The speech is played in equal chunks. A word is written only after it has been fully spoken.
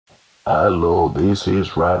Hello, this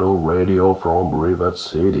is Rattle Radio from River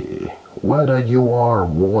City. Whether you are a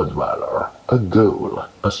war dweller, a ghoul,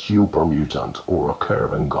 a super mutant, or a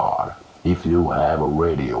curving god, if you have a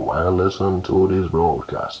radio and listen to this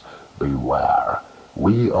broadcast, beware.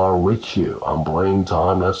 We are with you and playing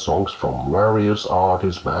timeless songs from various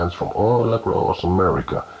artist bands from all across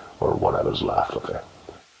America, or whatever's left of it.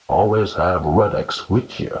 Always have Red X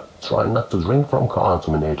with you. Try not to drink from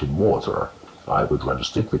contaminated water. I would rather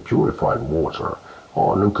stick with purified water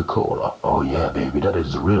or Nuka-Cola. Oh yeah, baby, that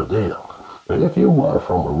is the real deal. And if you are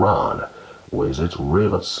from Iran, visit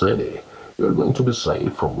River City. You're going to be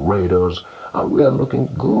safe from raiders, and we are looking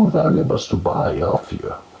good valuables to buy off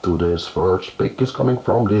you. Today's first pick is coming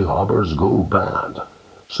from the Hubbard's Go Band.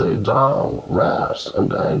 Sit down, rest,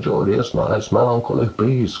 and enjoy this nice melancholic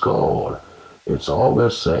piece called It's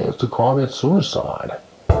Always Safe to Commit Suicide.